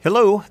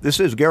Hello,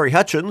 this is Gary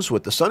Hutchins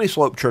with the Sunny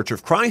Slope Church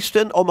of Christ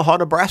in Omaha,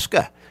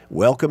 Nebraska.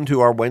 Welcome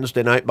to our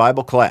Wednesday night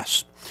Bible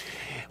class.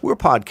 We're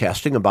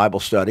podcasting a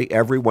Bible study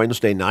every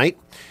Wednesday night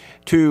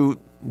to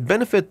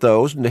benefit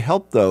those and to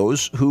help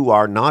those who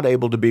are not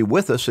able to be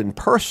with us in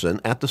person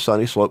at the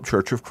Sunny Slope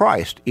Church of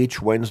Christ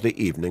each Wednesday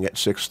evening at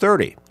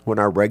 6:30 when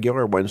our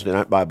regular Wednesday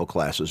night Bible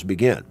classes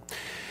begin.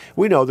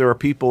 We know there are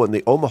people in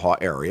the Omaha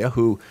area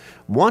who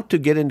want to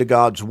get into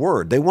God's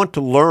Word. They want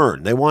to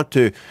learn. They want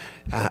to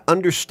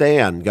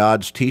understand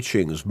God's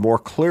teachings more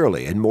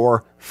clearly and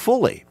more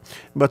fully,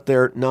 but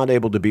they're not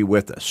able to be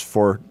with us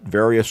for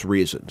various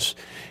reasons.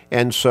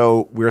 And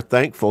so we're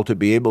thankful to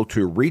be able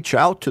to reach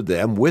out to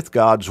them with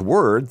God's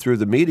Word through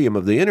the medium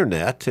of the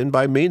Internet and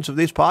by means of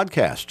these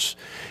podcasts.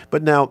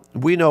 But now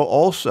we know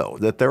also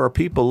that there are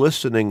people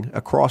listening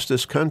across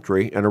this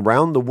country and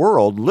around the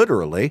world,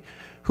 literally,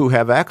 who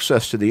have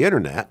access to the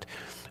Internet,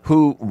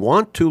 who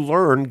want to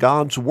learn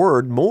God's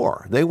Word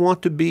more. They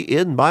want to be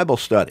in Bible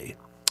study.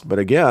 But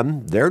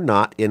again, they're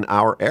not in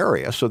our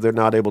area, so they're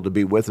not able to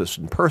be with us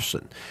in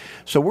person.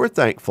 So we're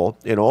thankful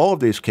in all of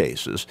these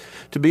cases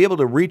to be able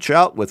to reach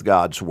out with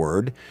God's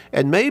Word,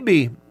 and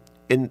maybe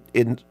in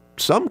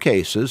some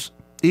cases,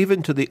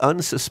 even to the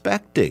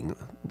unsuspecting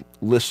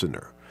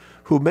listener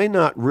who may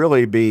not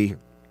really be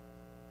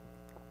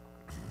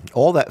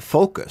all that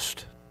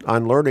focused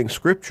on learning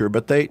Scripture,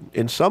 but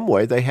in some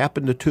way they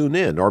happen to tune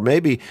in, or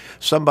maybe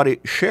somebody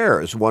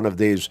shares one of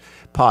these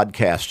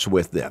podcasts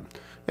with them,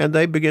 and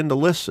they begin to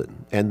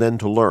listen and then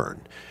to learn.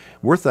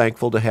 We're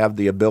thankful to have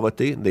the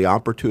ability, the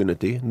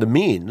opportunity, the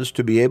means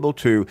to be able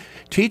to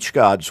teach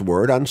God's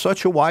Word on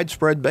such a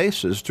widespread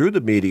basis through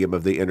the medium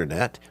of the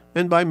Internet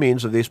and by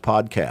means of these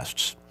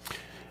podcasts.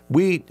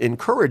 We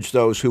encourage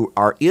those who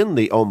are in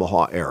the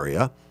Omaha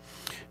area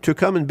to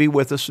come and be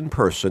with us in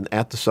person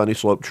at the Sunny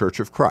Slope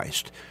Church of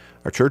Christ.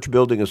 Our church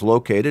building is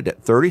located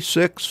at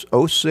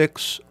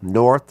 3606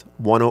 North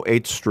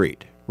 108th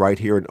Street, right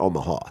here in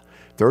Omaha.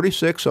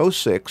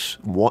 3606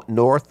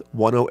 North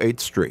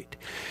 108th Street.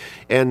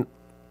 And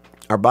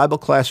our Bible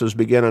classes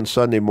begin on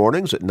Sunday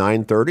mornings at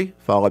 9:30,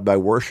 followed by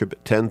worship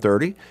at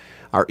 10:30.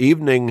 Our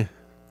evening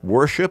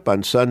worship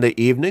on Sunday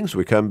evenings,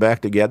 we come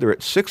back together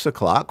at 6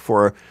 o'clock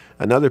for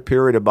another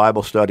period of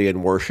Bible study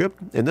and worship.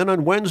 And then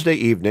on Wednesday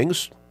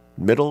evenings,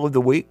 middle of the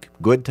week,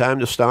 good time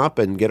to stop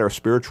and get our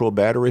spiritual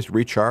batteries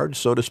recharged,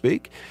 so to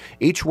speak.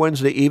 Each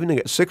Wednesday evening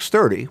at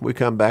 6:30, we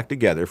come back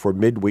together for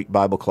midweek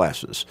Bible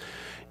classes.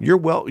 You're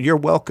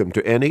welcome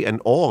to any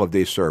and all of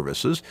these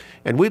services,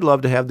 and we'd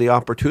love to have the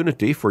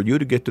opportunity for you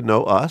to get to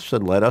know us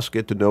and let us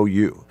get to know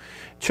you.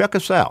 Check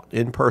us out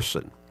in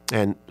person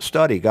and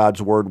study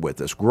God's Word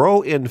with us.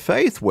 Grow in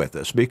faith with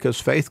us,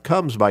 because faith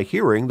comes by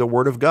hearing the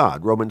Word of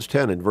God, Romans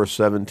 10 and verse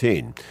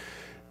 17.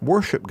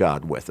 Worship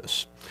God with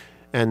us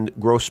and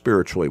grow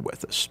spiritually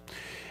with us.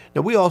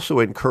 Now, we also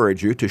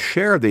encourage you to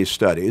share these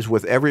studies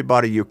with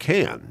everybody you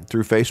can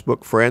through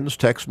Facebook friends,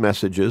 text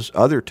messages,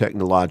 other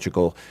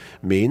technological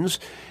means,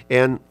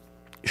 and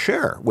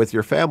share with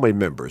your family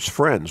members,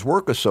 friends,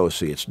 work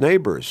associates,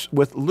 neighbors,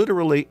 with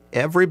literally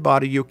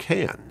everybody you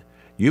can.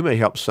 You may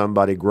help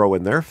somebody grow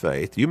in their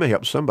faith. You may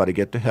help somebody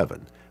get to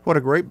heaven. What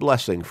a great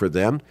blessing for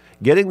them,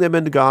 getting them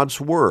into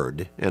God's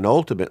Word, and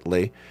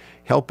ultimately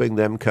helping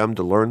them come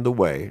to learn the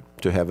way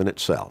to heaven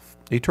itself.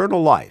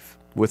 Eternal life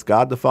with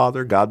God the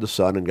Father, God the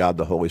Son, and God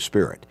the Holy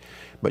Spirit.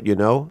 But you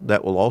know,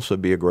 that will also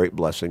be a great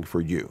blessing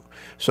for you.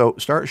 So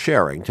start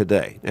sharing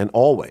today and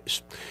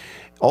always.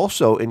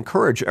 Also,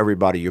 encourage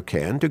everybody you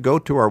can to go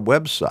to our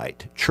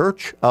website,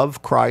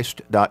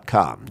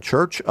 churchofchrist.com,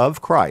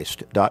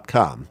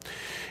 churchofchrist.com,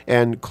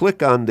 and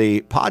click on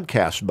the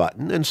podcast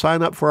button and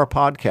sign up for our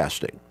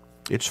podcasting.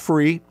 It's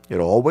free. It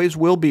always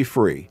will be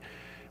free.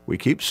 We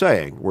keep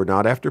saying we're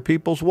not after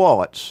people's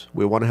wallets.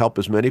 We want to help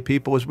as many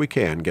people as we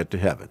can get to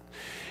heaven.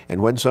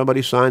 And when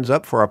somebody signs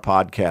up for our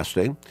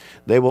podcasting,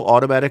 they will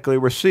automatically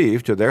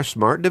receive to their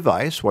smart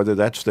device, whether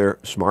that's their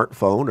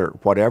smartphone or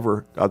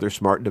whatever other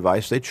smart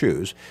device they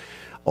choose,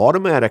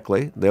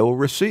 automatically they will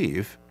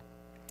receive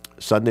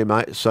Sunday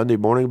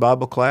morning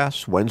Bible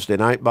class, Wednesday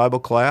night Bible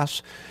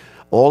class,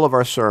 all of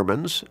our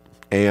sermons,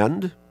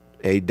 and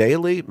a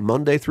daily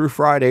Monday through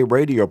Friday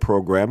radio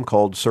program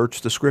called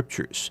Search the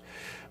Scriptures.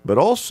 But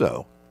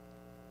also,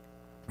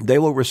 they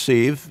will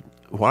receive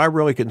what I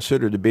really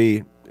consider to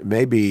be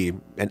maybe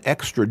an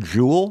extra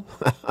jewel,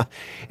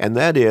 and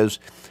that is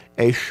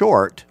a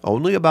short,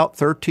 only about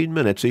 13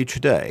 minutes each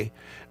day,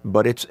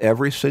 but it's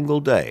every single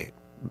day,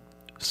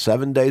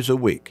 7 days a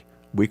week.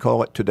 We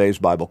call it Today's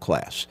Bible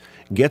Class.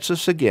 Gets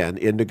us again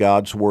into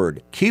God's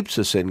Word, keeps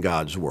us in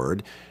God's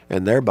Word,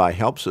 and thereby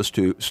helps us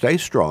to stay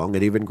strong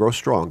and even grow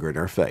stronger in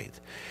our faith.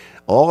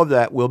 All of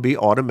that will be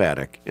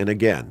automatic, and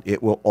again,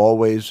 it will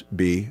always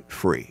be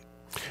free.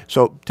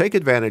 So take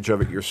advantage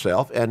of it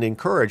yourself and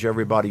encourage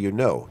everybody you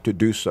know to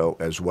do so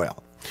as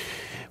well.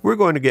 We're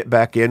going to get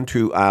back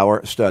into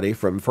our study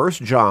from 1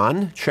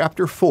 John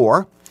chapter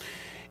 4,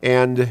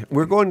 and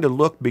we're going to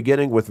look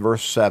beginning with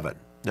verse 7.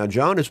 Now,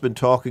 John has been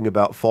talking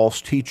about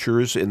false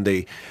teachers in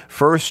the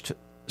first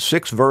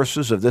 6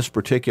 verses of this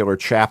particular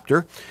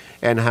chapter,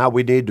 and how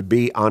we need to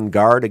be on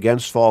guard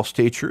against false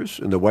teachers.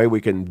 And the way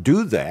we can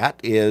do that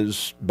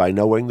is by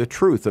knowing the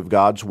truth of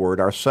God's Word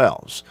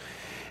ourselves.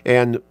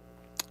 And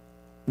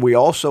we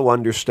also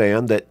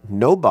understand that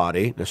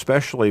nobody,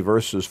 especially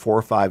verses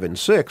 4, 5, and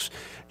 6,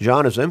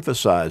 John is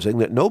emphasizing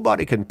that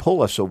nobody can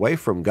pull us away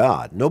from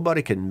God.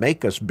 Nobody can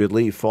make us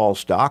believe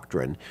false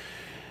doctrine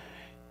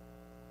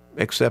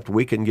except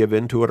we can give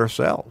in to it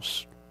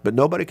ourselves. But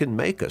nobody can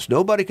make us.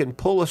 Nobody can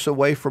pull us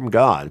away from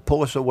God,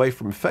 pull us away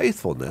from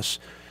faithfulness,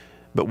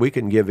 but we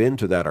can give in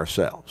to that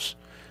ourselves.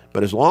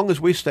 But as long as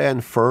we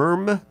stand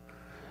firm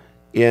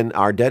in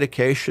our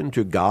dedication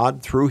to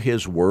God through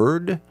His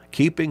Word,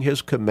 keeping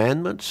His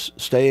commandments,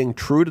 staying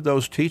true to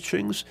those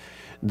teachings,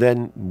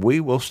 then we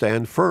will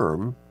stand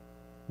firm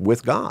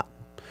with God.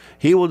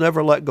 He will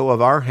never let go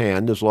of our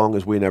hand as long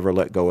as we never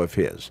let go of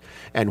His.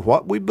 And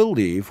what we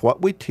believe,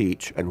 what we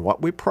teach, and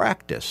what we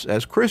practice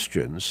as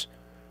Christians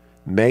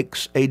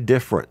makes a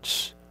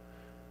difference.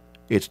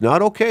 It's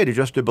not okay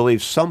to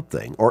believe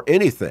something or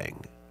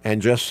anything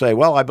and just say,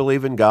 well, I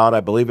believe in God, I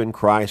believe in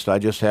Christ, I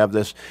just have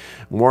this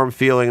warm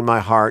feeling in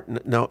my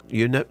heart. No,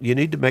 you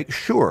need to make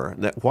sure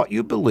that what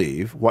you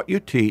believe, what you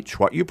teach,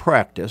 what you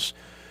practice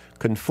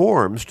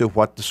conforms to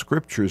what the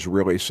Scriptures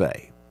really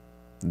say.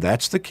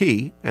 That's the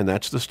key, and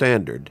that's the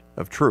standard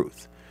of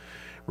truth.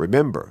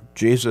 Remember,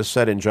 Jesus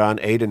said in John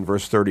 8 and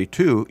verse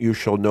 32, you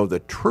shall know the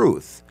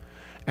truth,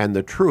 and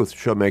the truth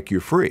shall make you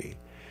free.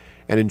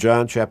 And in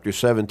John chapter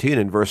 17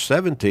 and verse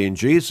 17,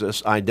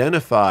 Jesus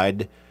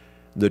identified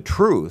the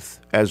truth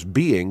as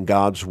being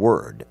God's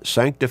Word.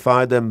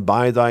 Sanctify them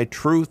by thy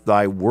truth,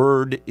 thy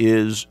word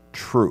is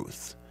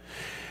truth.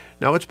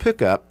 Now let's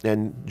pick up,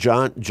 and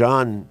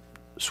John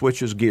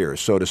switches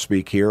gears, so to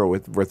speak, here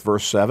with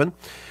verse 7,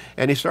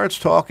 and he starts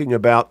talking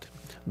about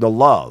the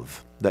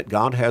love that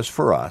God has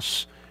for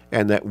us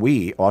and that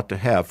we ought to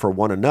have for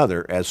one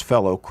another as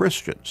fellow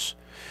Christians.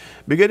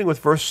 Beginning with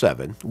verse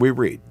 7, we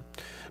read,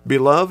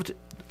 Beloved,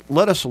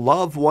 let us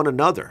love one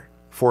another,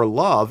 for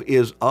love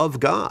is of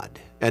God,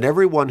 and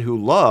everyone who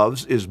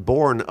loves is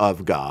born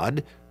of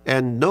God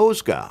and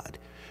knows God.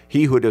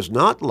 He who does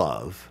not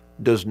love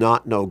does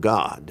not know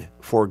God,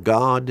 for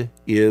God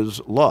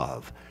is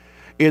love.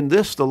 In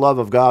this the love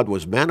of God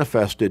was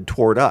manifested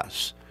toward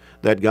us,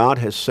 that God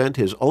has sent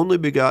His only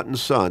begotten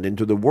Son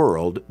into the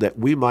world that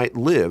we might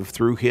live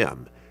through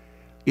Him.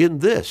 In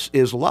this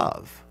is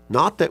love,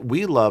 not that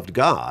we loved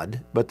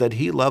God, but that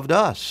He loved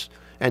us,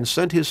 and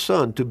sent His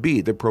Son to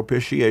be the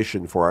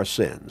propitiation for our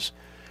sins.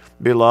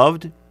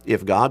 Beloved,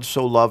 if God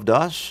so loved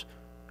us,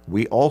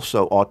 we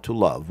also ought to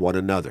love one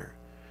another.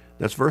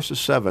 That's verses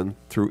 7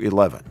 through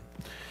 11.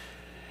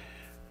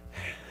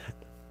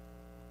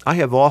 I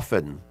have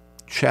often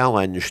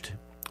challenged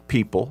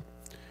people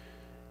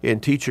in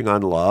teaching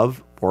on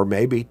love, or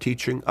maybe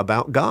teaching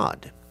about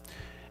God.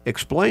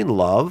 Explain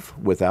love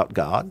without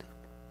God.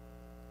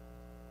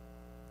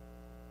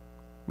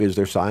 Is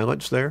there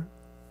silence there?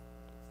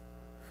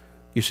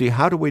 You see,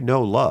 how do we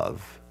know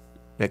love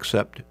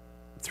except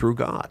through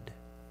God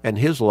and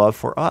His love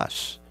for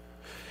us?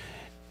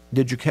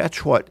 Did you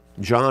catch what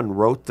John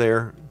wrote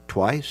there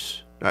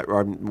twice?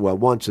 Well,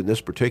 once in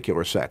this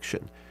particular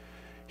section.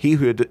 He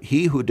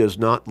who does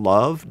not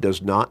love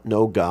does not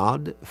know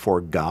God, for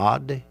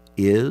God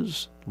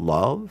is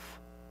love.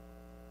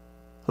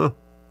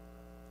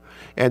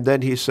 And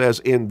then he says,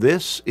 in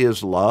this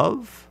is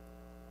love,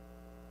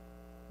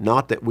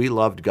 not that we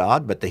loved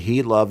God, but that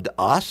He loved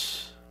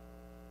us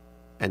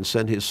and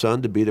sent His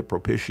Son to be the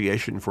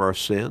propitiation for our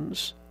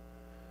sins.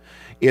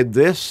 In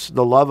this,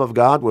 the love of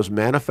God was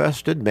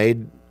manifested,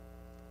 made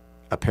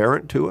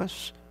apparent to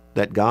us,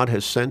 that God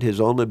has sent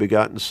His only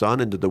begotten Son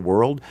into the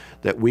world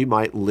that we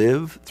might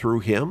live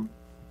through Him.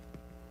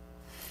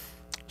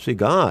 See,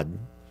 God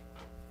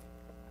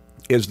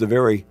is the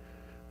very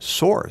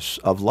source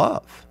of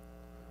love.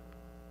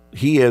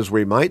 He is,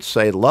 we might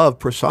say, love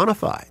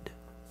personified.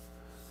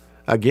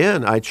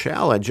 Again, I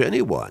challenge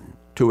anyone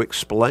to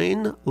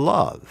explain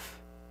love,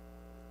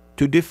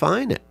 to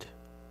define it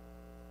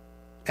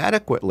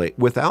adequately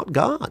without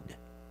God.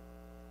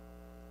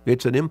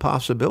 It's an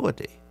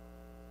impossibility.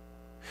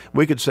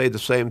 We could say the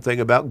same thing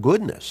about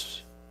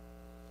goodness.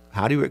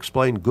 How do you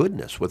explain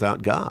goodness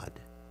without God?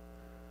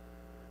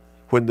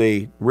 When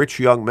the rich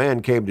young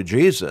man came to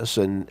Jesus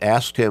and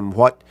asked Him,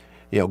 what,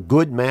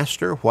 good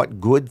master, what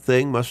good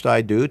thing must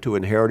I do to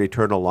inherit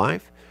eternal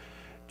life?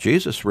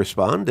 Jesus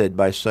responded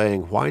by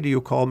saying, why do you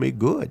call me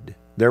good?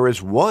 There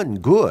is one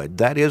good,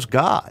 that is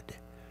God.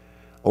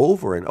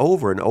 Over and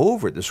over and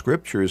over, the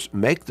Scriptures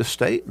make the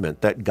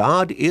statement that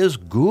God is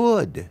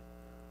good.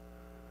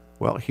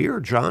 Well, here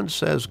John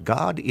says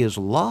God is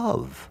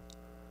love.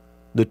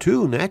 The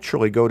two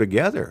naturally go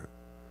together.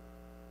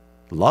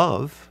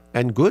 Love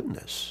and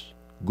goodness.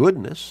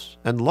 Goodness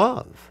and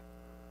love.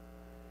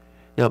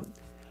 Now,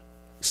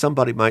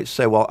 somebody might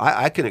say, well,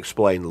 I can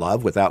explain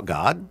love without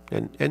God,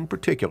 and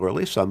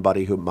particularly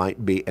somebody who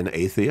might be an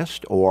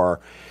atheist or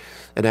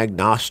an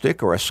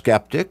agnostic or a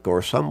skeptic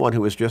or someone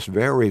who is just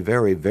very,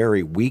 very,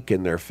 very weak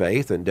in their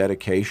faith and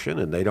dedication,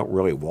 and they don't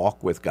really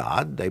walk with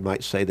God. They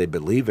might say they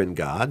believe in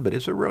God, but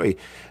it's a really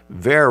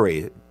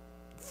very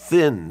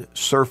thin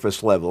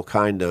surface level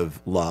kind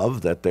of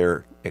love that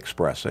they're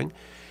expressing.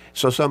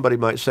 So somebody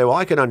might say, well,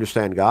 I can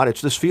understand God.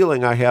 It's this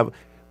feeling I have.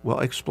 Well,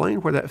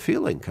 explain where that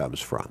feeling comes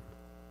from.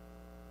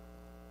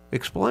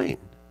 Explain.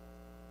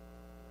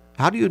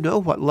 How do you know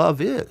what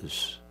love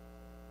is?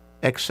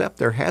 Except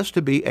there has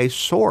to be a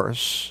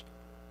source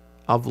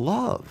of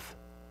love,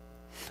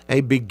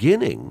 a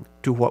beginning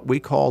to what we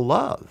call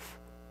love,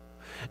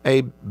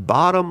 a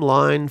bottom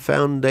line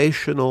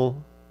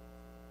foundational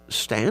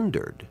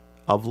standard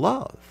of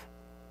love.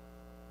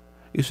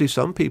 You see,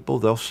 some people,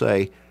 they'll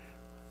say,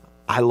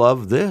 I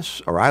love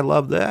this, or I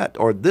love that,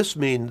 or this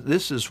means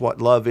this is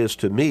what love is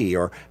to me,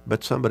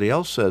 but somebody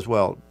else says,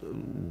 well,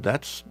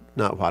 that's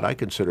not what I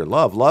consider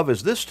love. Love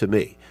is this to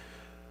me.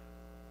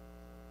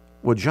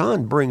 Well,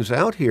 John brings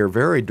out here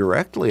very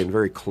directly and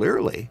very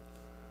clearly,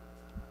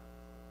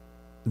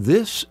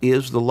 this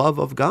is the love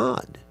of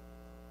God.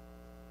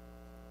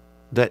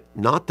 That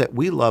not that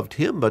we loved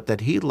him, but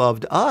that he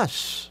loved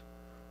us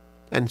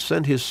and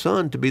sent his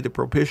Son to be the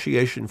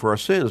propitiation for our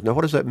sins. Now,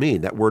 what does that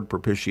mean, that word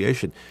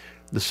propitiation?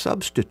 The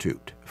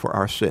substitute for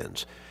our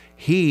sins.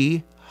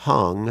 He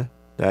hung,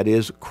 that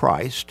is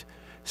Christ,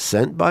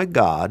 sent by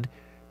God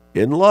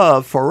in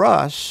love for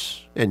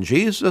us, and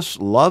Jesus,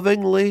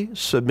 lovingly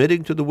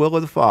submitting to the will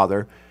of the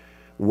Father,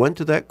 went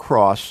to that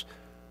cross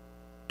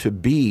to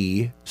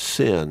be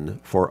sin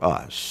for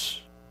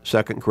us.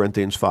 2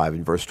 Corinthians 5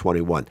 and verse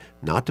 21.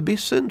 Not to be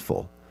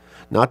sinful,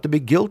 not to be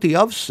guilty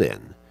of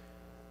sin,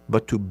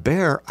 but to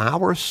bear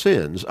our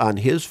sins on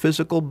his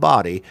physical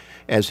body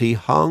as he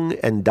hung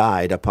and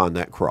died upon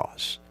that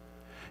cross.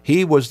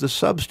 He was the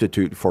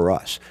substitute for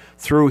us.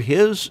 Through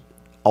his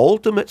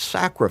ultimate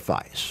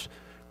sacrifice,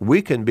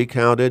 we can be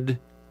counted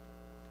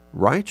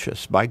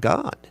righteous by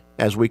God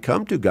as we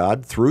come to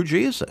God through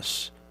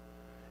Jesus.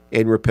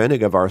 In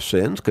repenting of our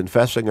sins,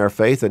 confessing our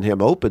faith in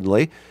him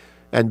openly,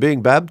 and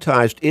being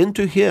baptized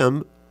into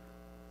him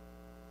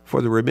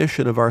for the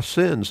remission of our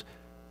sins,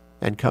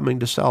 and coming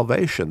to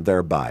salvation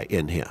thereby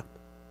in him.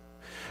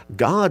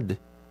 God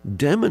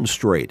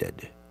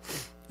demonstrated,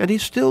 and he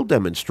still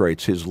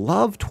demonstrates, his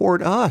love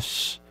toward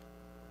us.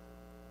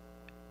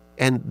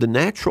 And the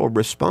natural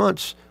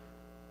response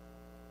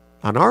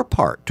on our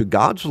part to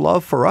God's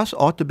love for us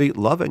ought to be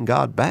loving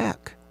God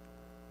back.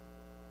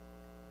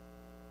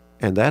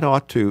 And that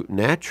ought to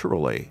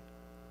naturally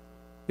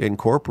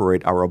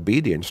incorporate our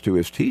obedience to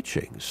his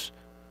teachings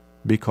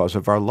because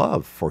of our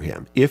love for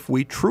him, if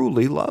we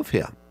truly love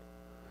him.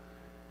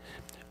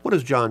 What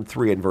does John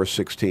 3 and verse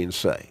 16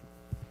 say?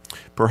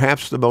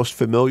 Perhaps the most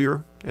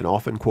familiar and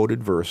often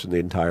quoted verse in the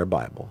entire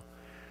Bible.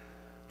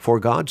 For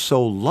God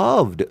so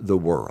loved the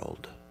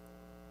world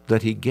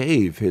that he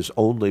gave his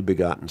only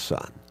begotten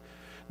Son,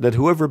 that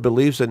whoever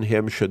believes in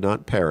him should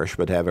not perish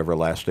but have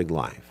everlasting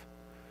life.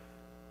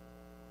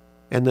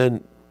 And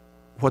then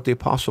what the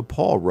Apostle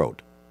Paul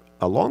wrote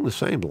along the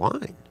same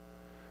line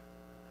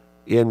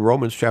in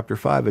Romans chapter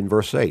 5 and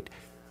verse 8.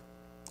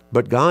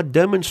 But God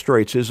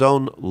demonstrates his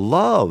own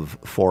love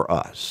for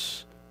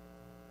us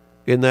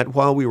in that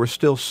while we were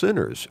still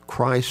sinners,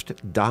 Christ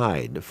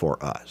died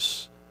for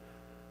us.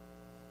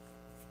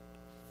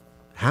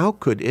 How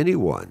could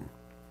anyone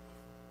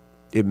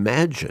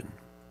imagine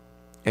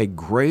a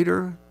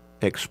greater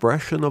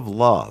expression of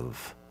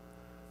love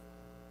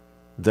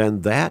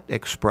than that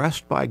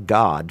expressed by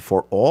God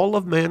for all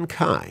of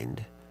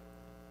mankind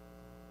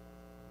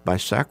by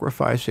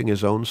sacrificing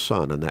his own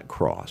Son on that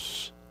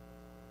cross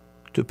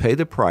to pay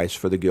the price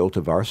for the guilt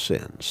of our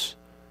sins,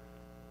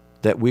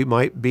 that we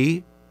might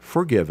be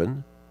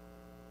forgiven,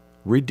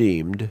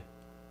 redeemed,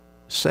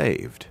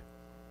 saved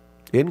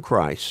in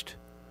Christ,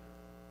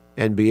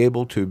 and be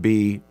able to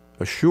be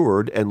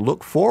assured and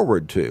look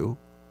forward to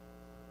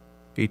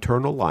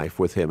eternal life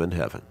with him in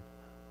heaven.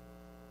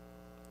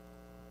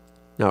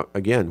 Now,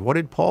 again, what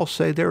did Paul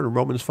say there in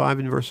Romans 5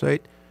 and verse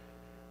 8?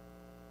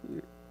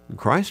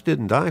 Christ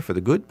didn't die for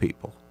the good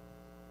people.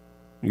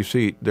 You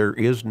see, there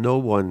is no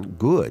one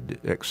good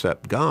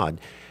except God.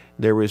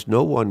 There is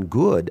no one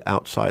good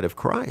outside of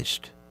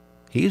Christ.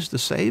 He's the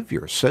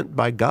Savior sent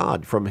by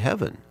God from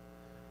heaven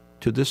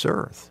to this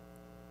earth.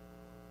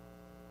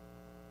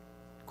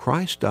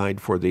 Christ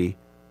died for the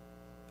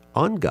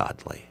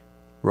ungodly.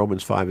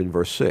 Romans 5 and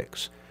verse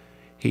 6.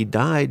 He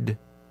died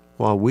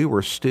while we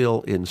were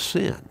still in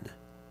sin.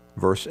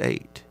 Verse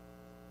 8.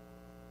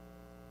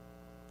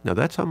 Now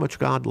that's how much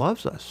God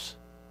loves us.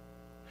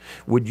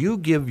 Would you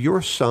give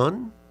your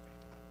son,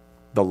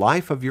 the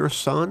life of your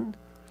son,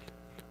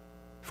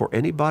 for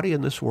anybody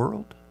in this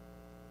world?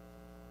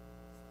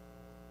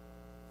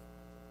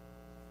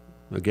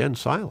 Again,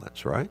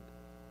 silence, right?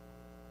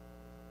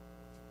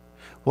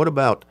 What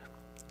about,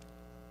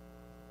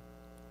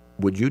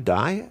 would you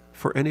die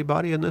for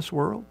anybody in this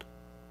world?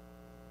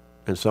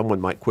 And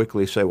someone might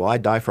quickly say, well,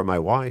 I'd die for my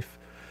wife,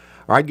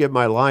 or I'd give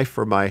my life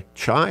for my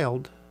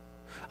child,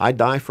 I'd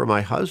die for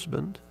my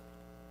husband.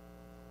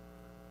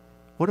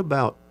 What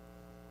about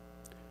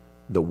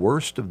the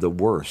worst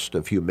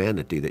of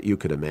humanity that you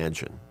could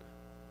imagine?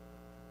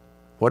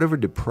 Whatever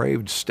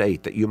depraved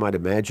state that you might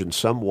imagine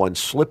someone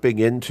slipping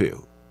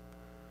into,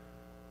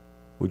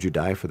 would you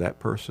die for that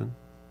person?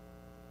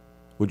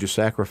 Would you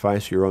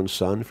sacrifice your own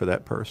son for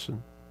that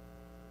person?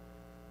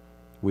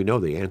 We know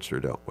the answer,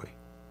 don't we?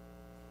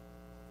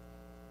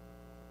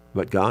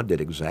 But God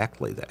did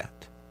exactly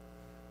that.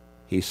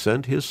 He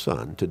sent his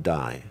son to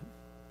die,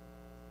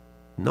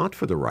 not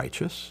for the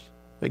righteous.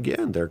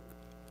 Again, there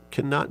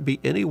cannot be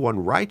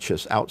anyone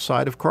righteous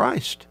outside of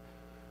Christ.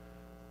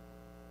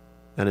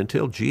 And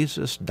until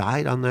Jesus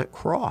died on that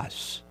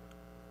cross,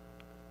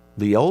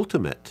 the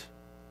ultimate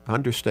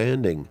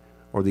understanding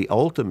or the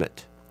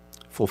ultimate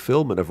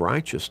fulfillment of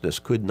righteousness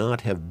could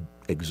not have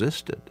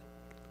existed.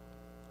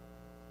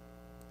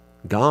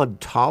 God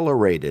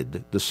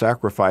tolerated the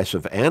sacrifice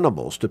of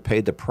animals to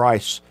pay the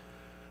price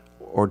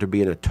or to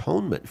be an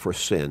atonement for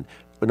sin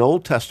in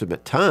Old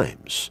Testament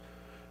times.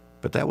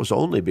 But that was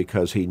only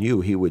because he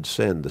knew he would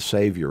send the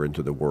Savior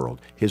into the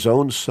world, his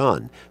own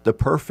Son, the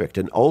perfect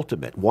and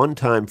ultimate,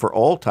 one-time for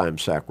all-time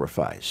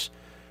sacrifice.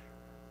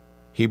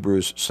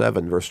 Hebrews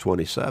 7, verse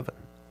 27.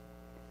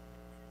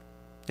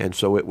 And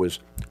so it was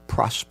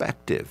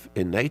prospective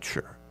in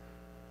nature.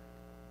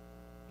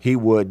 He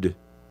would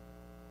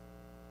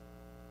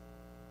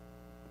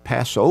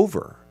pass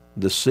over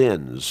the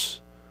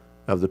sins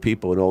of the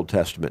people in Old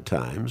Testament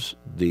times,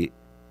 the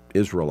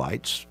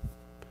Israelites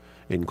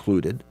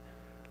included,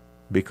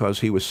 because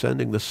he was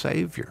sending the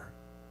Savior.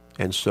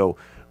 And so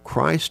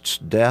Christ's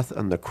death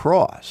on the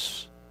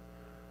cross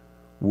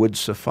would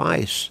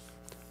suffice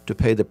to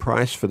pay the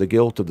price for the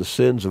guilt of the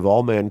sins of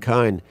all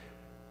mankind,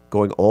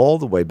 going all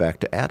the way back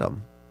to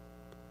Adam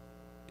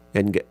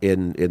in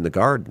the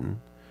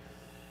garden,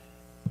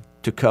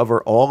 to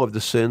cover all of the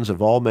sins of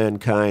all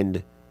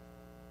mankind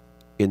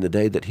in the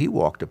day that he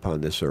walked upon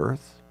this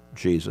earth,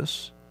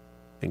 Jesus,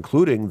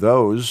 including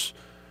those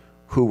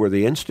who were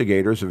the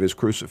instigators of his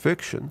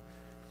crucifixion,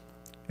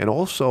 and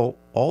also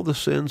all the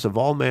sins of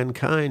all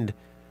mankind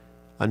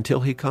until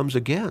he comes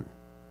again.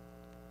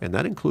 And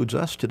that includes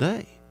us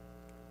today.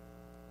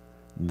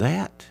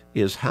 That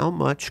is how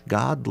much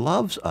God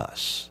loves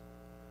us.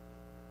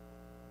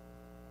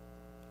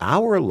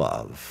 Our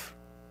love,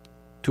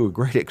 to a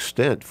great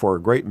extent, for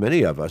a great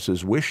many of us,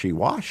 is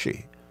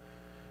wishy-washy.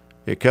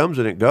 It comes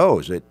and it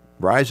goes. It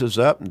rises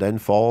up and then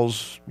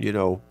falls,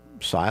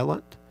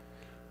 silent.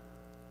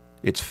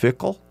 It's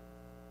fickle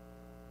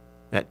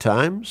at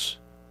times.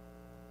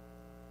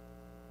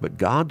 But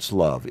God's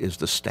love is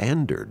the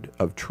standard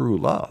of true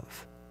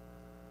love.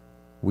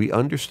 We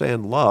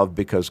understand love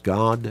because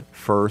God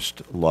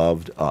first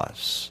loved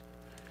us.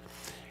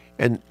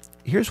 And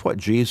here's what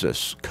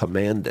Jesus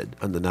commanded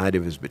on the night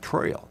of his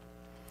betrayal.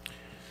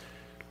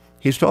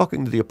 He's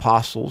talking to the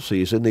apostles.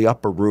 He's in the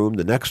upper room.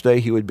 The next day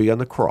he would be on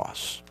the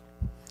cross.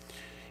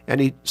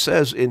 And he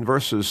says in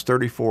verses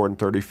 34 and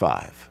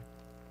 35,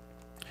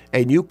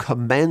 "A new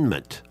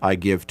commandment I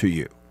give to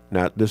you."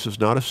 Now, this is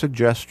not a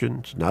suggestion.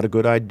 It's not a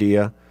good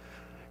idea.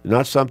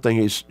 Not something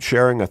he's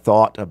sharing a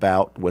thought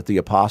about with the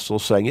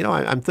apostles, saying,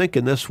 I'm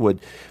thinking this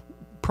would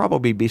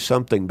probably be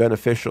something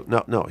beneficial.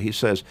 No, he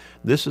says,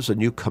 this is a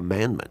new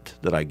commandment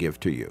that I give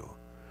to you,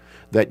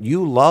 that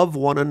you love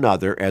one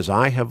another as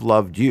I have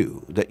loved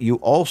you, that you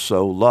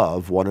also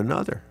love one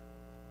another.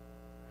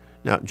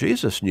 Now,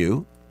 Jesus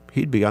knew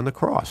he'd be on the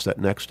cross that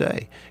next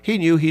day. He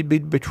knew he'd be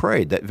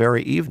betrayed that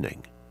very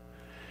evening.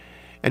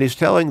 And he's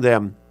telling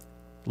them,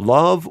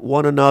 love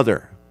one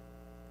another.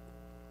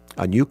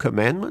 A new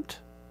commandment?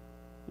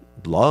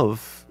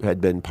 Love had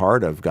been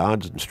part of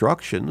God's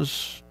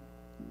instructions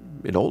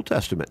in Old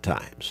Testament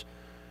times.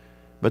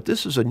 But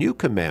this is a new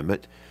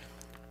commandment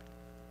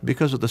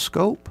because of the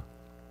scope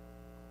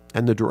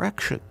and the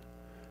direction.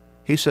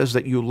 He says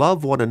that you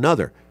love one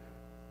another.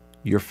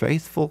 You're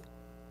faithful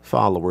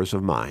followers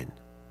of mine.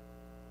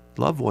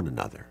 Love one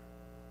another.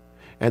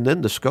 And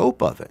then the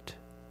scope of it.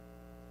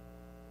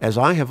 As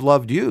I have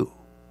loved you,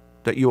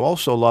 that you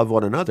also love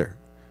one another.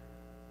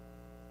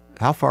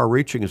 How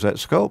far-reaching is that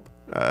scope?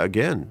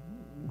 Again,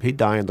 he'd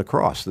die on the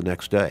cross the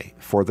next day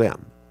for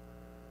them.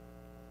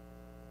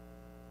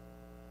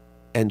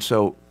 And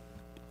so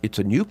it's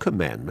a new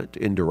commandment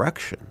in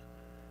direction.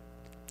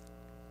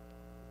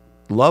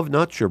 Love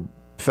not your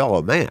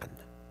fellow man,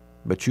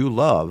 but you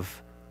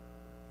love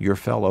your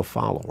fellow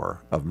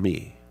follower of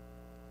me,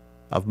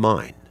 of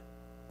mine,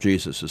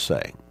 Jesus is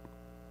saying.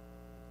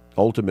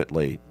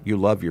 Ultimately, you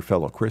love your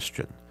fellow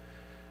Christian.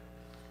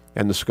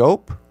 And the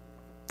scope?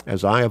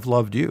 As I have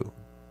loved you.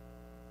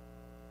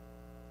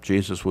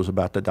 Jesus was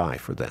about to die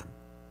for them.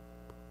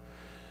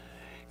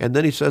 And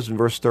then he says in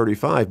verse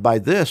 35, by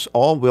this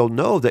all will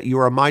know that you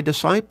are my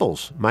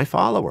disciples, my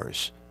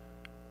followers,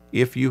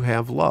 if you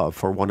have love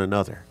for one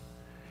another.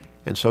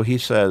 And so he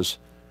says,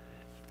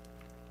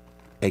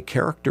 a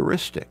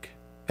characteristic,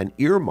 an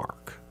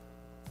earmark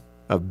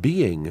of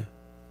being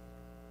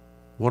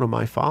one of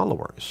my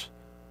followers,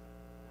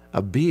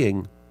 of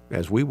being,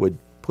 as we would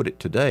put it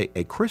today,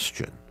 a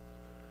Christian,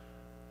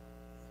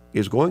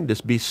 is going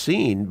to be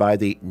seen by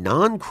the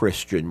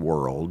non-Christian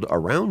world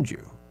around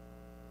you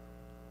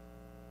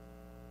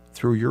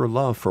through your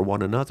love for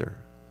one another,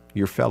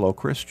 your fellow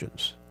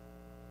Christians.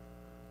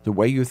 The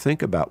way you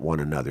think about one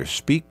another,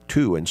 speak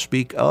to and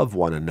speak of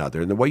one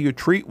another, and the way you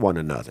treat one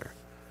another.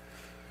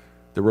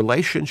 The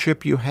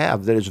relationship you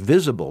have that is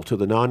visible to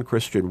the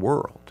non-Christian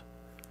world.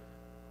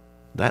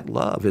 That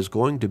love is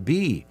going to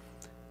be,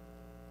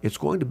 it's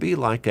going to be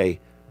like a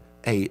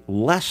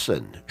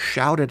lesson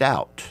shouted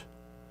out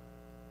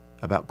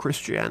about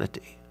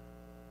Christianity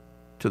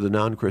to the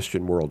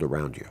non-Christian world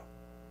around you.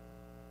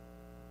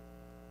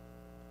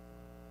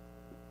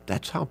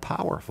 That's how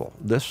powerful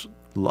this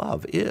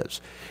love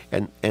is.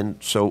 And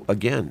so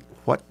again,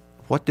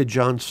 what did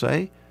John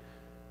say?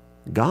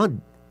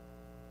 God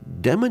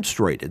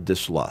demonstrated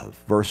this love,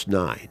 verse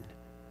 9.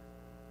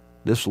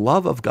 This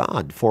love of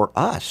God for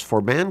us,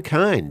 for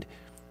mankind,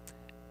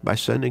 by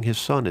sending his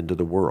Son into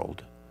the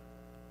world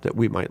that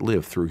we might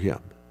live through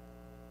him,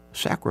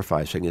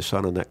 sacrificing his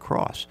Son on that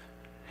cross.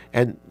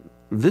 And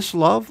this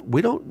love,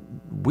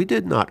 we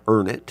did not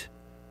earn it.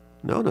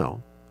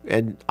 No.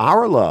 And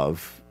our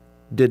love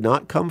did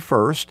not come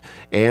first,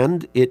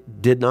 and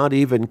it did not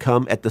even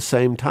come at the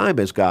same time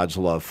as God's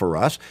love for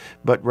us,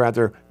 but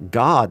rather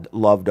God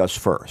loved us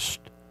first.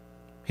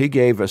 He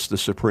gave us the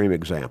supreme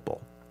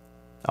example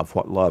of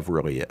what love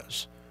really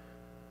is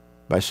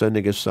by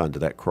sending his Son to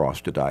that cross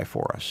to die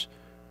for us.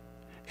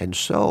 And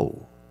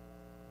so,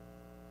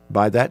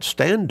 by that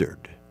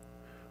standard,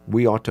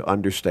 we ought to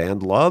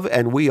understand love,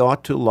 and we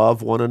ought to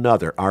love one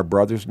another, our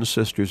brothers and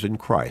sisters in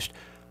Christ,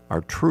 our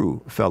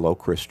true fellow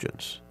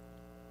Christians.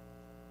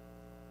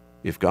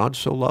 If God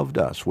so loved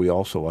us, we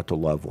also ought to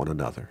love one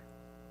another.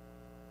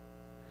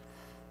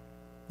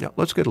 Now,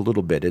 let's get a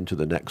little bit into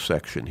the next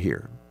section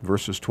here,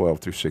 verses 12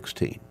 through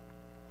 16.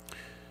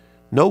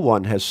 No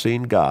one has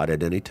seen God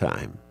at any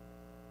time.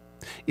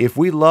 If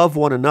we love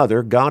one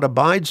another, God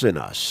abides in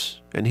us,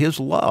 and his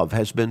love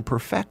has been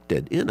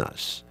perfected in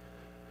us.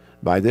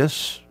 By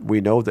this we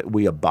know that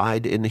we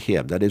abide in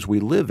him, that is, we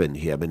live in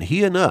him, and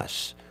he in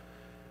us,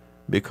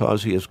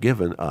 because he has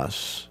given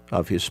us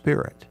of his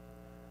Spirit.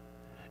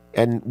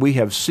 And we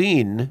have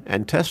seen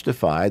and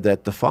testify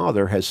that the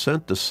Father has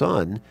sent the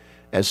Son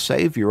as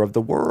Savior of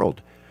the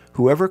world.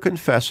 Whoever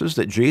confesses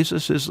that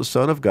Jesus is the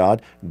Son of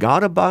God,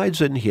 God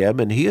abides in him,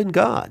 and he in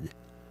God.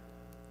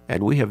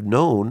 And we have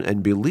known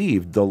and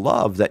believed the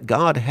love that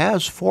God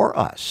has for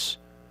us.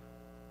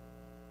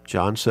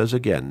 John says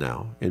again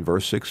now in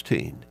verse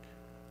 16,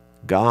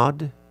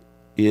 God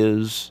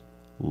is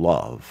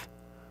love,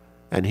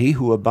 and he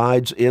who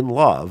abides in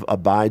love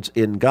abides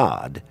in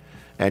God,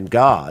 and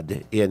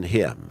God in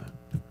him.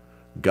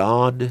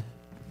 God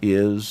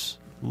is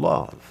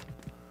love.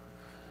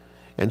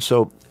 And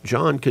so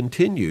John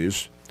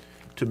continues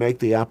to make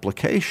the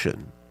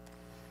application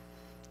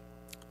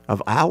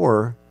of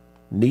our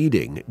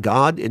needing,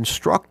 God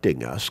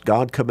instructing us,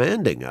 God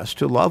commanding us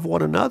to love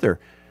one another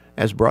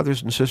as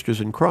brothers and sisters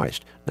in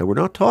Christ. Now, we're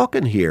not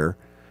talking here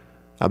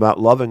about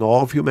loving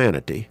all of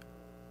humanity.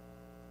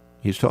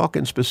 He's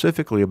talking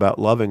specifically about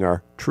loving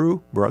our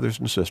true brothers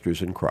and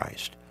sisters in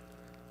Christ.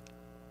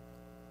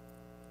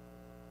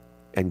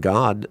 And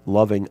God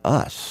loving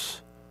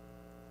us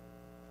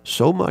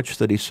so much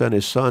that he sent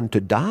his Son to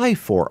die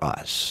for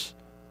us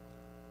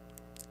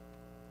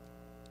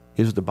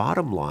is the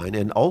bottom line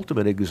and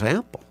ultimate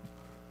example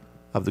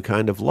of the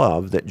kind of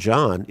love that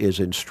John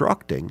is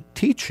instructing,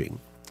 teaching.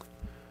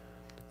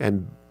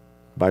 And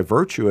by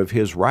virtue of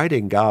his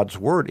writing God's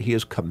word, he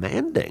is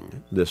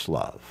commanding this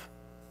love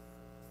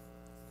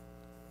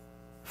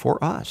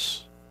for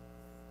us,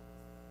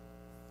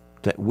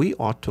 that we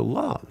ought to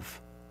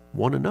love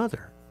one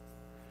another.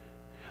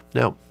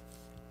 Now,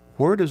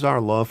 where does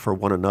our love for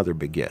one another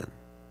begin?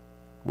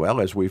 Well,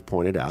 as we've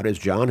pointed out, as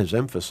John has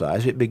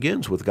emphasized, it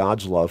begins with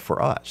God's love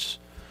for us.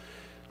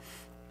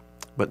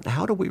 But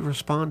how do we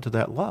respond to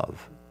that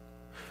love?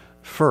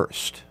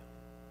 First,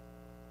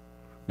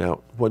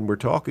 now, when we're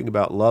talking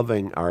about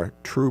loving our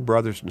true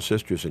brothers and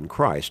sisters in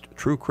Christ,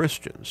 true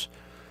Christians,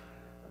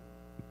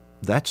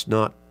 that's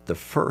not the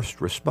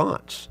first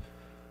response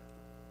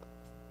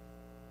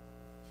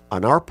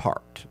on our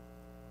part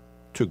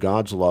to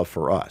God's love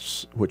for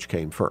us, which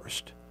came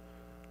first.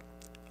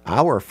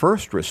 Our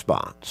first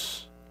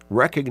response,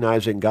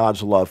 recognizing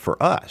God's love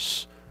for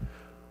us,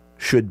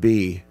 should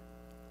be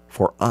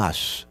for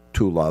us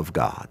to love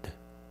God.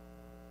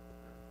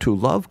 To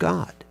love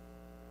God.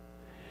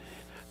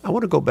 I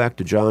want to go back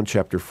to John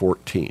chapter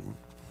 14.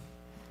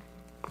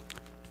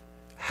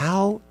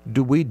 How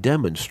do we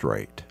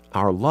demonstrate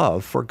our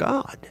love for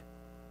God?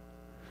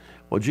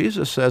 Well,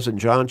 Jesus says in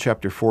John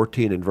chapter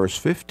 14 and verse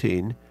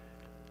 15,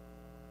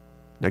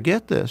 now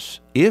get this,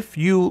 if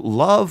you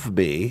love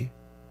me,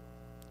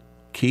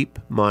 keep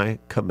my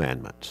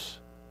commandments.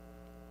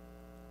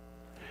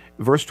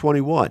 Verse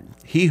 21,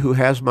 he who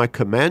has my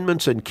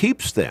commandments and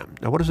keeps them.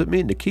 Now what does it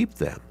mean to keep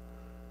them?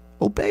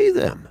 Obey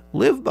them,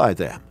 live by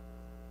them.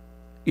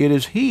 It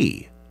is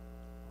he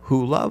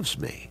who loves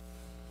me,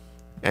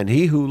 and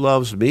he who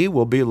loves me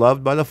will be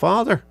loved by the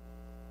Father,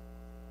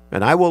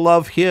 and I will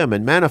love him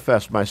and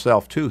manifest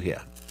myself to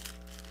him.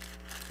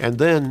 And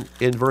then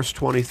in verse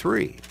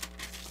 23,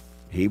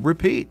 he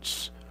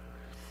repeats,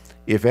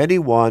 if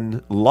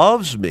anyone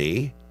loves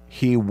me,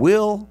 he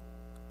will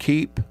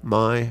keep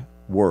my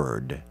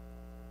word,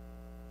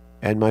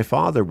 and my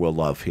Father will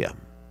love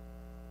him,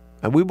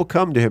 and we will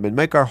come to him and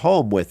make our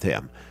home with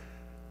him.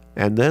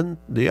 And then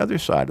the other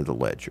side of the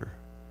ledger,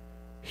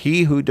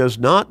 he who does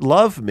not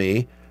love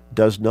me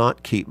does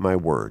not keep my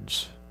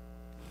words.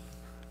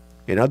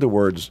 In other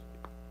words,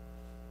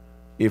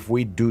 if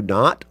we do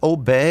not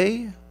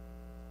obey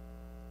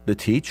the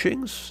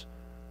teachings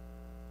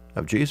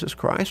of Jesus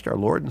Christ, our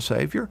Lord and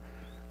Savior,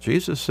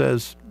 Jesus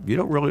says, you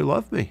don't really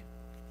love me.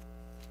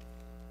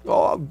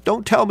 Oh,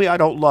 don't tell me I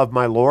don't love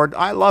my Lord.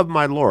 I love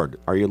my Lord.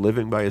 Are you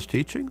living by his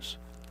teachings?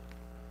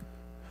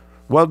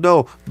 Well,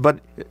 no, but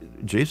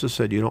Jesus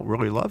said you don't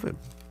really love him.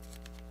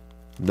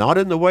 Not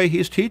in the way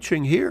he's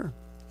teaching here.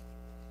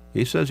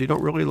 He says you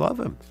don't really love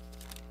him.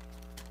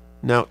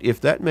 Now, if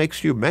that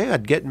makes you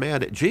mad, get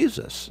mad at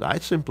Jesus. I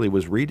simply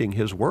was reading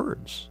his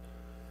words.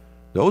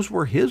 Those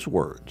were his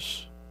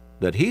words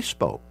that he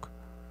spoke,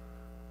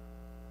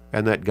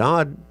 and that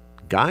God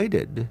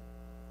guided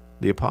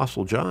the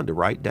Apostle John to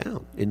write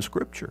down in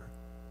Scripture.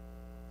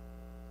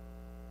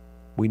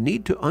 We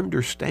need to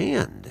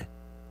understand,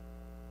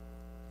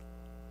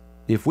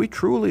 if we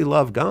truly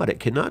love God, it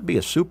cannot be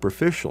a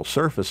superficial,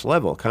 surface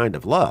level kind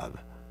of love.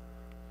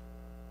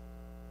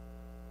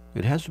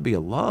 It has to be a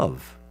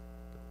love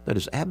that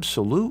is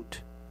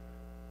absolute,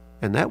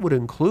 and that would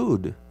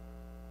include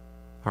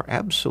our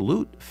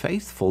absolute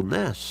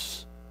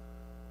faithfulness,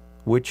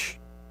 which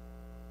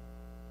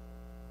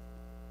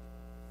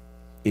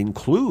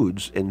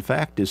includes, in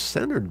fact, is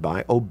centered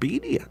by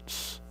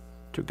obedience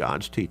to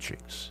God's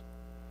teachings.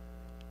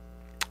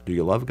 Do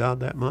you love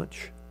God that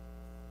much?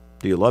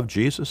 Do you love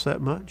Jesus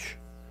that much?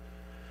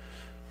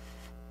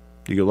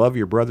 Do you love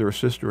your brother or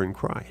sister in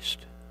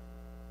Christ?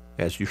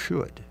 As you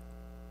should.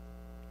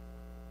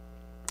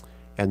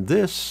 And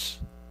this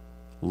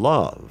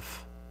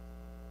love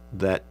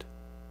that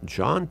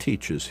John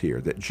teaches here,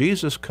 that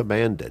Jesus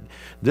commanded,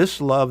 this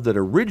love that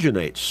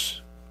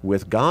originates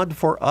with God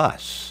for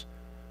us,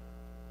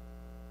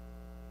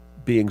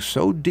 being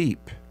so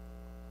deep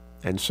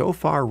and so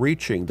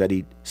far-reaching that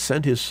he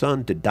sent his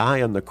Son to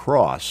die on the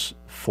cross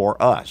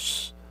for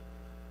us,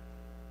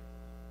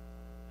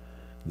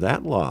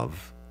 that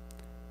love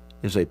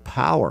is a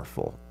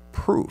powerful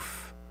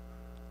proof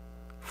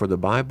for the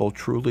Bible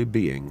truly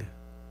being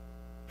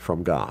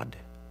from God,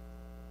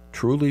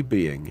 truly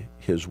being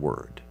his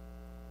word.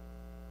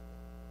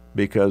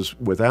 Because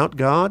without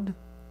God,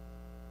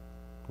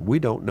 we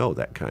don't know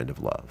that kind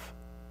of love.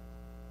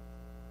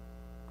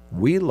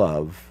 We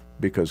love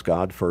because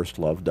God first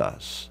loved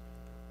us,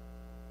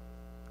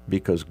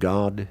 because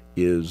God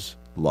is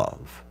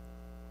love.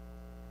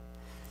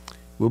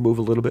 We'll move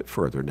a little bit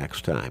further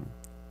next time.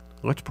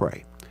 Let's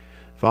pray.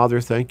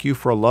 Father, thank you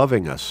for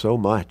loving us so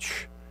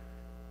much.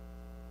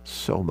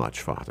 So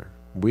much, Father.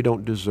 We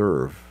don't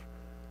deserve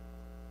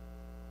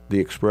the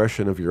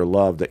expression of your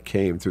love that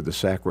came through the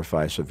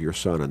sacrifice of your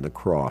Son on the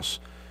cross.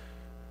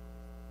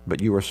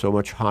 But you are so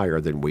much higher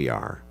than we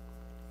are.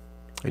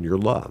 And your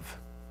love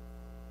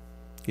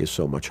is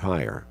so much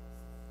higher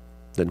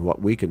than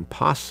what we can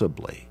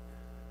possibly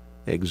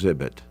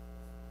exhibit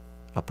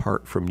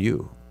apart from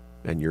you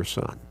and your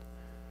Son.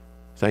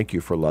 Thank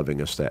you for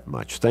loving us that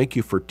much. Thank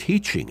you for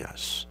teaching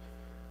us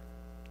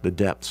the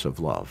depths of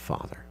love,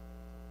 Father,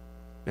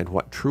 and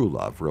what true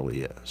love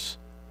really is.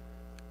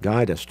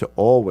 Guide us to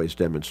always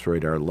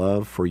demonstrate our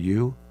love for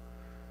you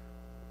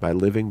by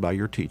living by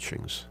your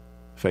teachings,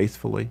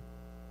 faithfully,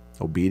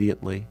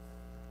 obediently,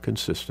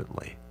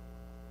 consistently,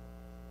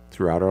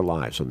 throughout our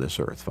lives on this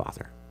earth,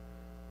 Father.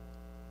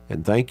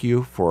 And thank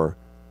you for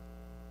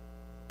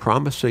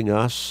promising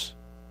us,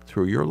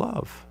 through your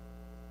love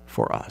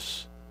for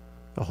us,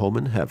 a home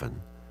in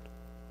heaven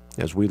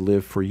as we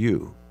live for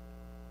you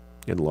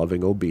in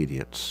loving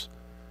obedience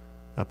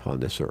upon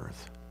this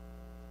earth.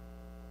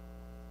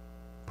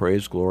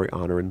 Praise, glory,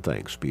 honor, and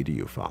thanks be to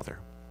you, Father.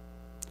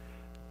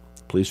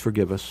 Please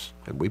forgive us,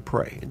 and we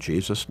pray in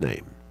Jesus'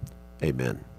 name. Amen.